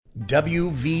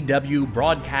WVW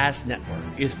Broadcast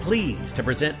Network is pleased to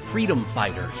present Freedom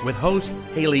Fighters with host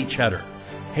Haley Cheddar.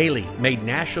 Haley made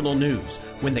national news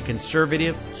when the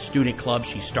conservative student club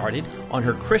she started on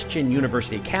her Christian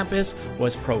University campus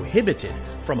was prohibited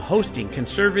from hosting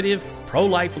conservative,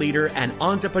 pro-life leader and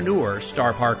entrepreneur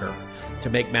Star Parker.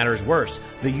 To make matters worse,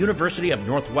 the University of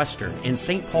Northwestern in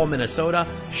St. Paul, Minnesota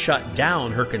shut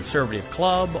down her conservative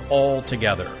club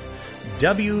altogether.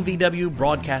 WVW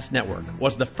Broadcast Network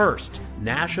was the first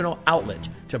national outlet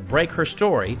to break her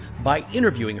story by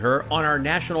interviewing her on our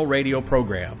national radio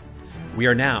program. We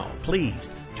are now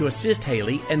pleased to assist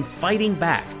Haley in fighting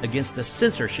back against the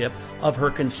censorship of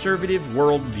her conservative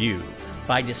worldview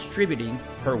by distributing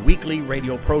her weekly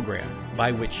radio program,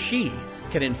 by which she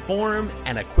can inform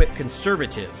and equip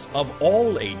conservatives of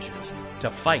all ages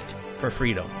to fight for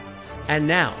freedom. And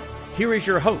now, here is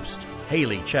your host,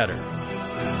 Haley Cheddar.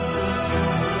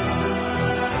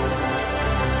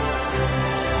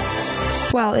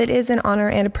 Well, it is an honor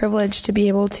and a privilege to be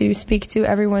able to speak to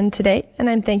everyone today, and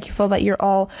I'm thankful that you're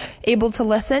all able to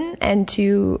listen and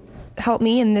to help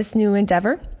me in this new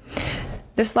endeavor.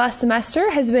 This last semester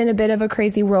has been a bit of a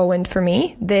crazy whirlwind for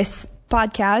me. This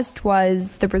podcast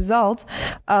was the result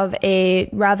of a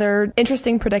rather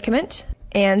interesting predicament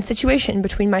and situation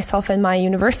between myself and my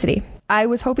university. I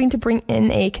was hoping to bring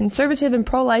in a conservative and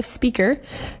pro-life speaker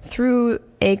through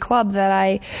a club that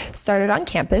I started on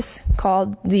campus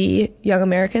called the Young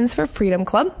Americans for Freedom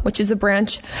Club, which is a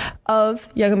branch of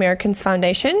Young Americans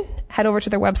Foundation. Head over to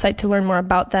their website to learn more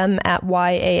about them at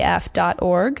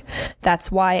yaf.org. That's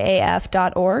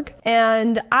yaf.org.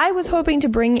 And I was hoping to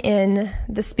bring in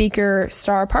the speaker,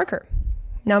 Star Parker.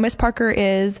 Now, Miss Parker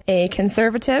is a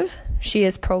conservative. She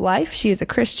is pro-life. She is a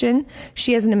Christian.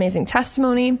 She has an amazing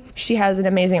testimony. She has an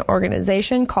amazing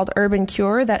organization called Urban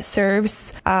Cure that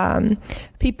serves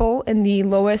people in the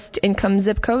lowest income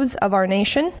zip codes of our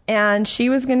nation. And she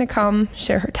was going to come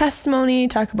share her testimony,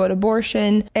 talk about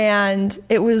abortion. And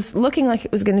it was looking like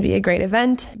it was going to be a great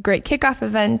event, great kickoff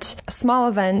event, a small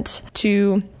event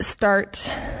to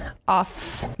start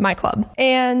off my club.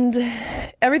 And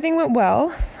everything went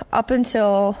well up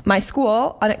until my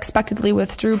school unexpectedly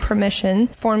withdrew permission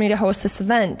for me to host this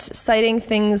event, citing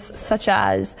things such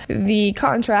as the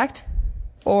contract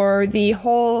or the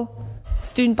whole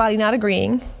student body not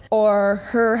agreeing or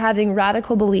her having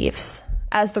radical beliefs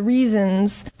as the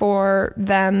reasons for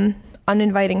them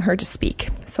uninviting her to speak.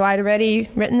 So I'd already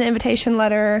written the invitation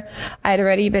letter. I had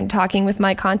already been talking with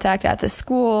my contact at the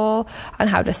school on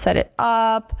how to set it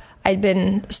up. I'd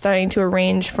been starting to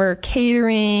arrange for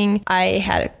catering. I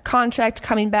had a contract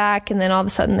coming back, and then all of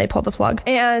a sudden they pulled the plug.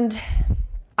 And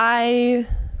I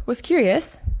was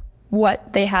curious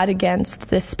what they had against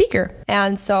this speaker.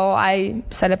 And so I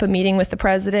set up a meeting with the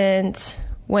president,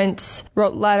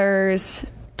 wrote letters,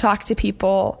 talked to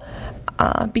people,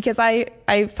 because I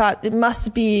thought it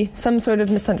must be some sort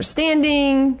of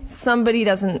misunderstanding. Somebody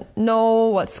doesn't know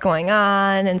what's going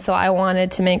on. And so I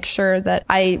wanted to make sure that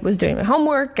I was doing my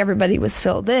homework, everybody was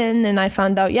filled in, and I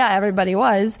found out, yeah, everybody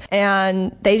was.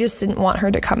 And they just didn't want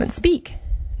her to come and speak.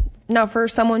 Now, for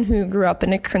someone who grew up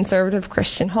in a conservative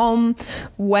Christian home,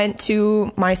 went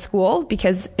to my school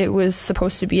because it was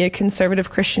supposed to be a conservative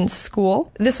Christian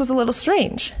school, this was a little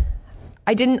strange.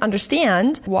 I didn't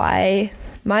understand why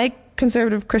my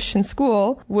conservative Christian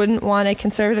school wouldn't want a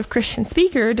conservative Christian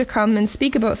speaker to come and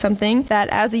speak about something that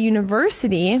as a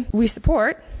university we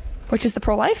support, which is the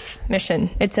pro-life mission.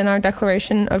 It's in our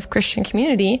Declaration of Christian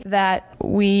Community that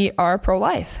we are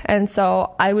pro-life. And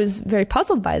so I was very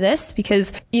puzzled by this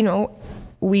because,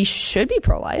 we should be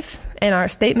pro-life, and our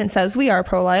statement says we are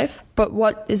pro-life, but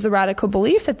what is the radical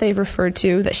belief that they've referred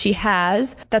to that she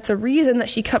has that's a reason that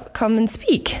she could come and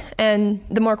speak? And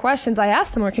the more questions I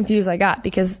asked, the more confused I got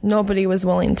because nobody was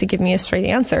willing to give me a straight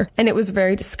answer, and it was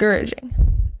very discouraging.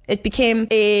 It became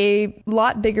a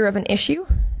lot bigger of an issue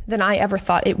than I ever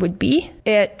thought it would be.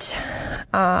 It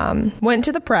went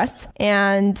to the press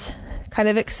and kind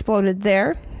of exploded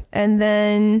there, and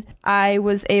then I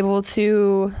was able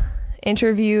to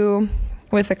interview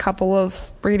with a couple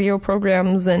of radio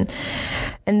programs, and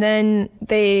then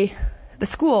the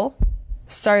school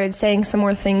started saying some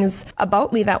more things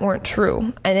about me that weren't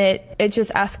true, and it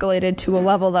just escalated to a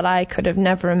level that I could have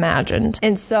never imagined.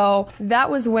 And so that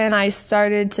was when I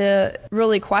started to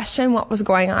really question what was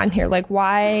going on here. Like,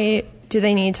 why do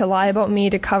they need to lie about me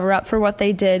to cover up for what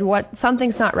they did?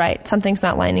 Something's not right. Something's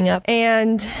not lining up.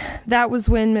 And that was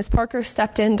when Miss Parker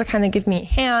stepped in to kind of give me a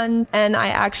hand. And I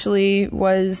actually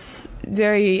was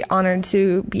very honored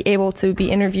to be able to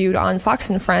be interviewed on Fox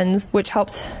and Friends, which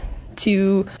helped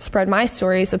to spread my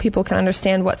story so people can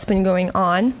understand what's been going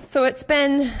on. So it's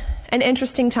been an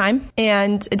interesting time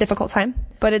and a difficult time,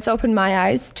 but it's opened my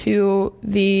eyes to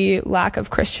the lack of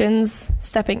Christians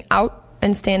stepping out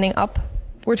and standing up.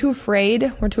 We're too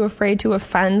afraid. We're too afraid to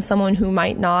offend someone who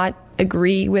might not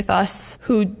agree with us,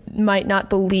 who might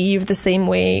not believe the same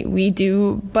way we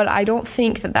do. But I don't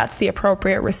think that that's the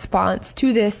appropriate response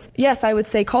to this, yes, I would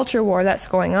say culture war that's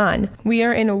going on. We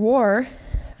are in a war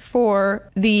for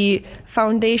the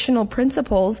foundational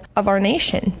principles of our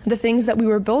nation. The things that we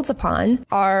were built upon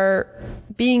are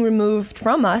being removed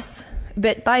from us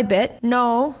bit by bit.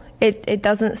 No, it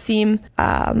doesn't seem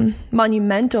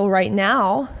monumental right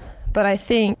now, but I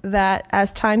think that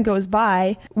as time goes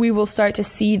by, we will start to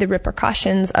see the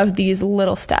repercussions of these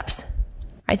little steps.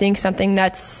 I think something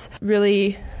that's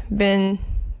really been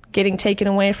getting taken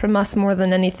away from us more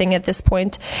than anything at this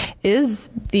point is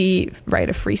the right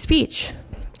of free speech.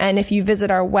 And if you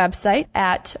visit our website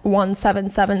at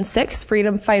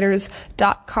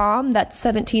 1776freedomfighters.com, that's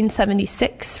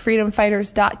 1776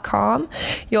 freedomfighters.com,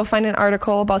 you'll find an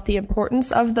article about the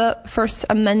importance of the First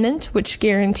Amendment, which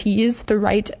guarantees the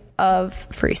right of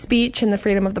free speech and the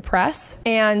freedom of the press.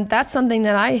 And that's something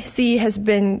that I see has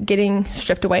been getting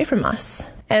stripped away from us.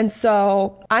 And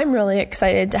so I'm really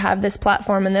excited to have this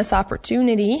platform and this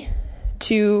opportunity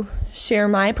to share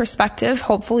my perspective,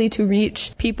 hopefully to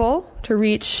reach people, to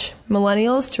reach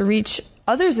millennials, to reach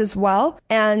others as well,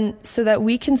 and so that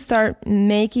we can start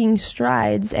making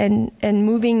strides and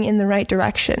moving in the right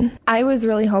direction. I was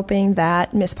really hoping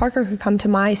that Miss Parker could come to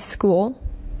my school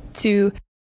to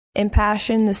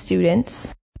impassion the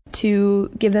students, to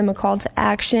give them a call to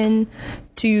action,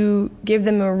 to give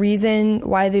them a reason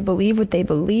why they believe what they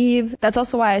believe. That's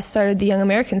also why I started the Young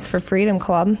Americans for Freedom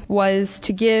Club, was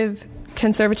to give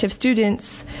conservative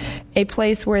students a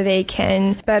place where they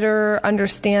can better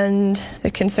understand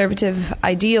the conservative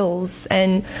ideals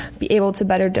and be able to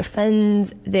better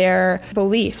defend their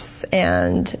beliefs,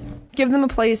 and give them a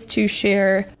place to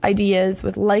share ideas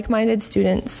with like-minded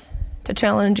students, to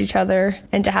challenge each other,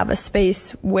 and to have a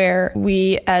space where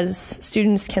we as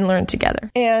students can learn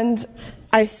together. And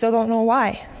I still don't know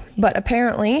why, but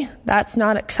apparently that's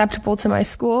not acceptable to my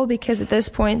school, because at this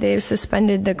point they've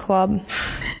suspended the club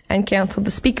and canceled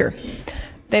the speaker.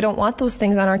 They don't want those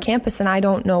things on our campus, and I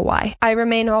don't know why. I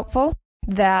remain hopeful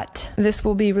that this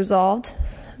will be resolved,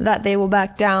 that they will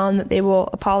back down, that they will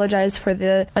apologize for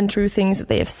the untrue things that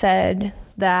they have said,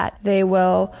 that they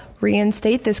will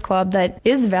reinstate this club that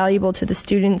is valuable to the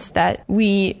students that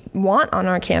we want on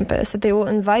our campus, that they will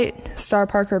invite Star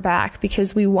Parker back,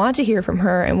 because we want to hear from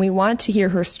her and we want to hear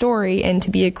her story and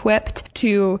to be equipped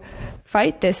to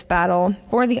fight this battle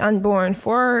for the unborn,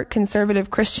 for conservative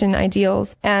Christian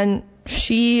ideals. And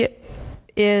she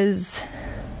is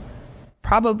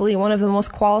probably one of the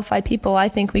most qualified people I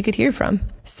think we could hear from.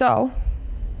 So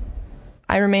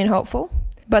I remain hopeful.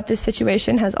 But this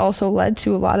situation has also led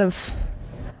to a lot of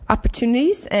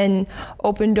opportunities and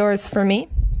open doors for me.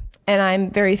 And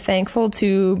I'm very thankful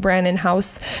to Brandon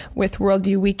House with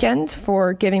Worldview Weekend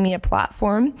for giving me a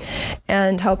platform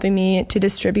and helping me to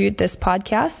distribute this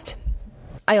podcast.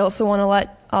 I also want to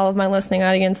let all of my listening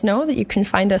audience know that you can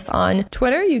find us on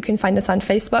Twitter, you can find us on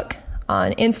Facebook,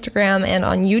 on Instagram, and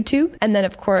on YouTube. And then,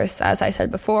 of course, as I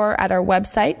said before, at our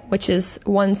website, which is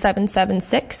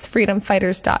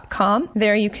 1776freedomfighters.com.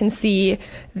 There you can see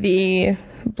the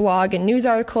blog and news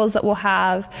articles that we'll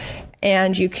have,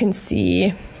 and you can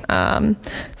see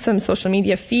some social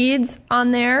media feeds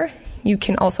on there. You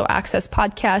can also access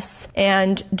podcasts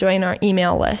and join our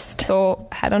email list. So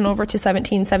head on over to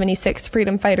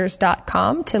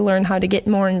 1776freedomfighters.com to learn how to get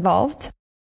more involved.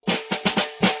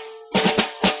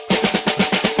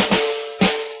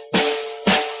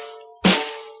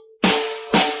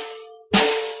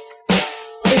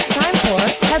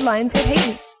 Headlines with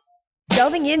Hayden.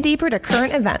 Delving in deeper to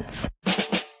current events.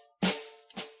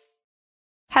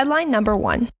 Headline number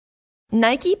 1.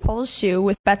 Nike pulls shoe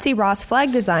with Betsy Ross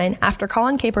flag design after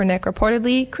Colin Kaepernick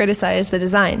reportedly criticized the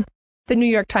design. The New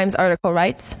York Times article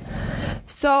writes,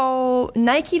 so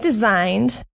Nike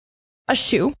designed a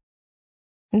shoe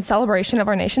in celebration of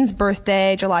our nation's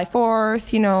birthday, July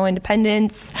 4th,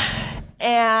 Independence,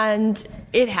 and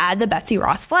it had the Betsy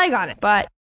Ross flag on it. But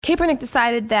Kaepernick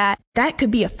decided that could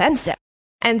be offensive.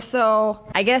 And so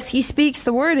I guess he speaks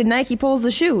the word and Nike pulls the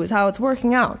shoe is how it's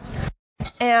working out.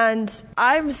 And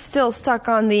I'm still stuck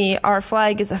on the our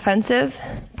flag is offensive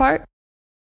part.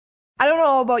 I don't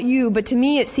know about you, but to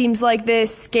me it seems like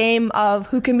this game of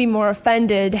who can be more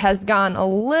offended has gone a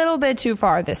little bit too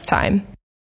far this time.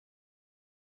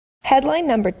 Headline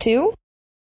number 2.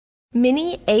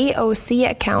 Mini AOC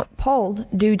account pulled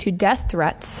due to death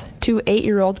threats to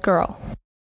 8-year-old girl.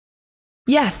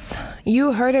 Yes,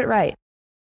 you heard it right.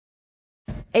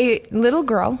 A little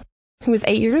girl who was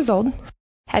 8 years old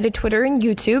had a Twitter and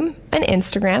YouTube and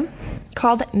Instagram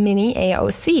called Mini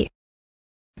AOC.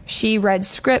 She read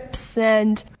scripts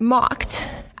and mocked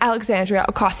Alexandria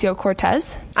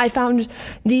Ocasio-Cortez. I found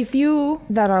the few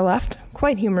that are left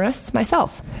quite humorous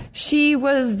myself. She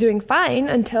was doing fine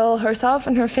until herself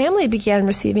and her family began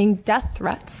receiving death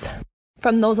threats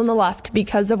from those on the left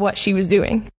because of what she was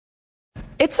doing.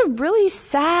 It's a really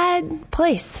sad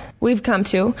place we've come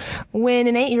to when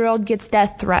an 8-year-old gets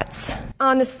death threats.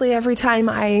 Honestly, every time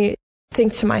I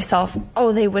think to myself,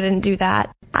 oh, they wouldn't do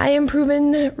that, I am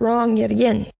proven wrong yet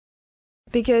again.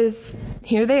 Because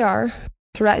here they are,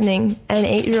 threatening an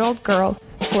 8-year-old girl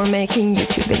for making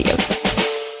YouTube videos.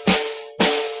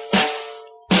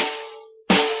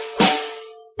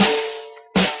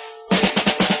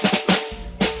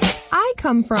 I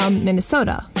come from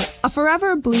Minnesota, a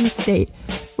forever blue state,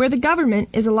 where the government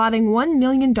is allotting $1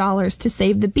 million to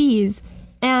save the bees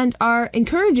and are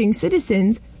encouraging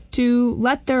citizens to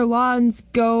let their lawns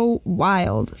go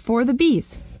wild for the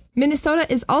bees. Minnesota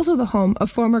is also the home of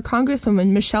former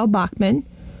Congresswoman Michelle Bachmann,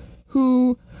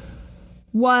 who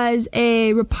was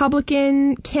a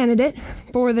Republican candidate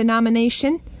for the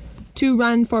nomination to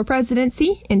run for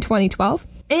presidency in 2012.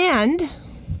 And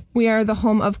we are the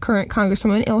home of current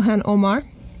Congresswoman Ilhan Omar.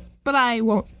 But I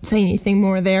won't say anything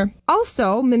more there.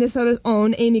 Also, Minnesota's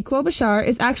own Amy Klobuchar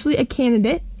is actually a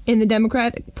candidate in the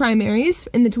Democratic primaries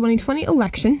in the 2020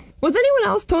 election. Was anyone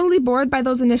else totally bored by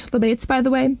those initial debates, by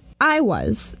the way? I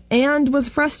was, and was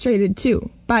frustrated, too,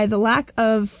 by the lack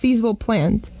of feasible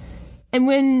plans. And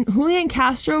when Julian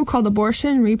Castro called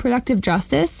abortion reproductive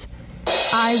justice,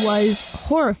 I was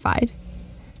horrified.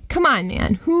 Come on,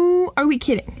 man, who are we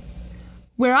kidding?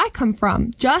 Where I come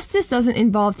from, justice doesn't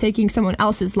involve taking someone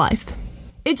else's life.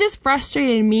 It just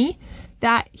frustrated me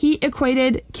that he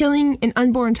equated killing an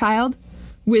unborn child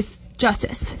with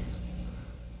justice.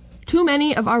 Too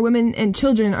many of our women and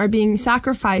children are being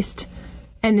sacrificed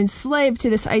and enslaved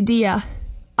to this idea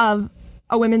of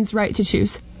a woman's right to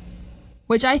choose,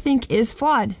 which I think is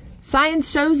flawed.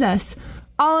 Science shows us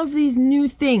all of these new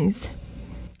things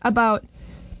about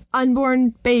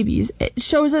unborn babies. It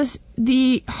shows us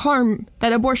the harm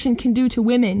that abortion can do to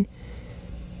women.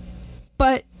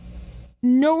 But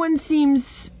no one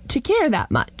seems to care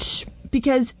that much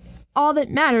because all that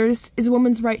matters is a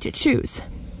woman's right to choose.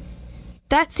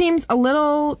 That seems a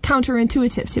little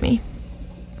counterintuitive to me.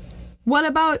 What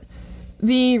about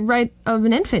the right of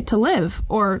an infant to live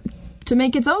or to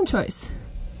make its own choice?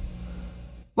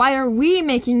 Why are we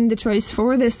making the choice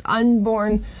for this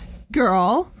unborn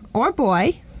girl or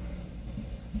boy?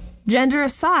 Gender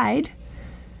aside,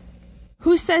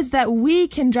 who says that we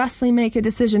can justly make a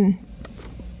decision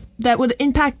that would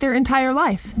impact their entire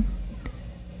life?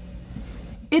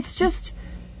 It's just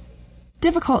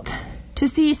difficult to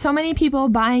see so many people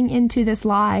buying into this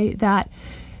lie that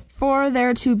for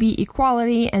there to be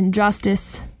equality and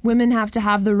justice, women have to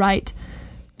have the right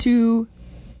to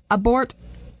abort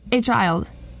a child.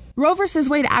 Roe v.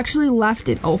 Wade actually left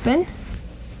it open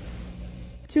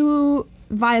to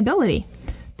viability,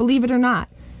 believe it or not.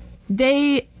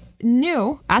 They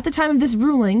knew at the time of this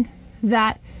ruling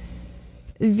that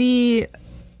the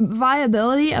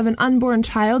viability of an unborn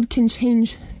child can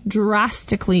change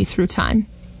drastically through time.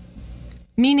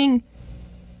 Meaning,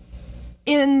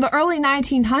 in the early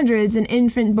 1900s, an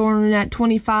infant born at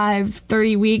 25,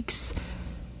 30 weeks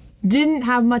didn't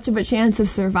have much of a chance of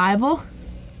survival.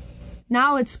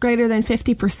 Now it's greater than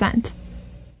 50%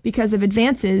 because of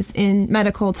advances in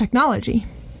medical technology.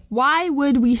 Why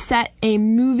would we set a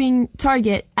moving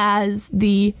target as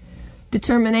the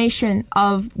determination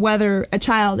of whether a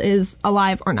child is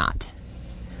alive or not?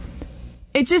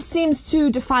 It just seems to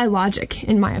defy logic,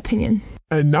 in my opinion.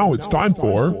 And now it's time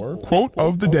for Quote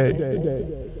of the Day.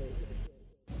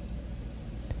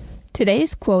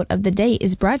 Today's Quote of the Day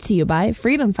is brought to you by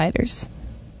Freedom Fighters.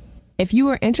 If you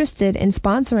are interested in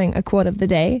sponsoring a Quote of the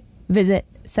Day, visit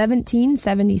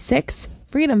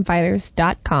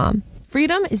 1776freedomfighters.com.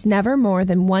 Freedom is never more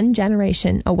than one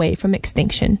generation away from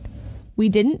extinction. We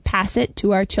didn't pass it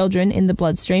to our children in the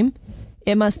bloodstream.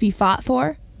 It must be fought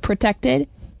for, protected,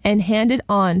 and handed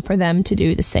on for them to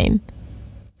do the same.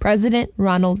 President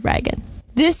Ronald Reagan.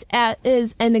 This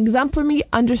is an exemplary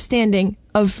understanding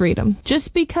of freedom.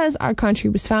 Just because our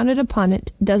country was founded upon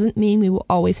it doesn't mean we will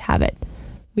always have it.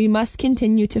 We must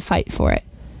continue to fight for it.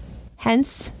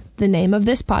 Hence, the name of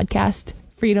this podcast,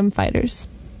 Freedom Fighters.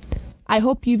 I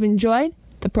hope you've enjoyed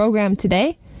the program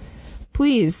today.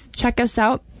 Please check us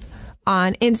out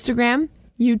on Instagram,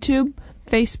 YouTube,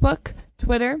 Facebook,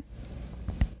 Twitter.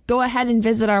 Go ahead and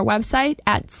visit our website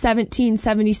at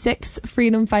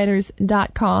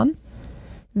 1776freedomfighters.com.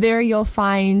 There you'll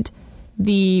find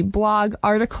the blog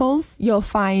articles, you'll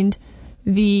find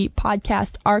the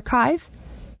podcast archive,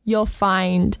 you'll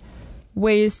find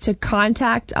ways to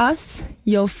contact us,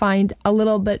 you'll find a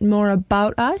little bit more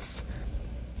about us.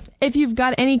 If you've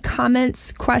got any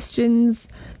comments, questions,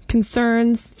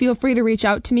 concerns, feel free to reach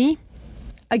out to me,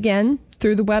 again,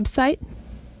 through the website.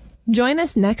 Join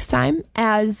us next time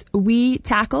as we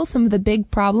tackle some of the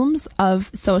big problems of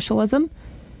socialism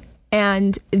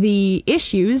and the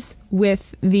issues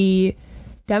with the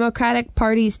Democratic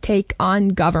Party's take on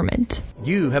government.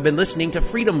 You have been listening to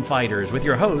Freedom Fighters with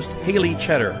your host, Haley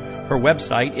Cheddar. Her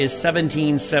website is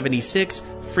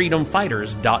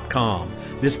 1776freedomfighters.com.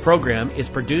 This program is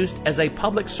produced as a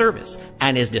public service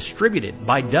and is distributed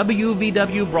by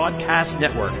WVW Broadcast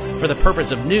Network for the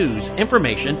purpose of news,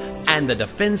 information, and the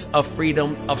defense of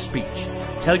freedom of speech.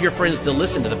 Tell your friends to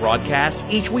listen to the broadcast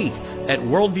each week at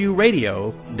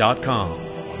worldviewradio.com.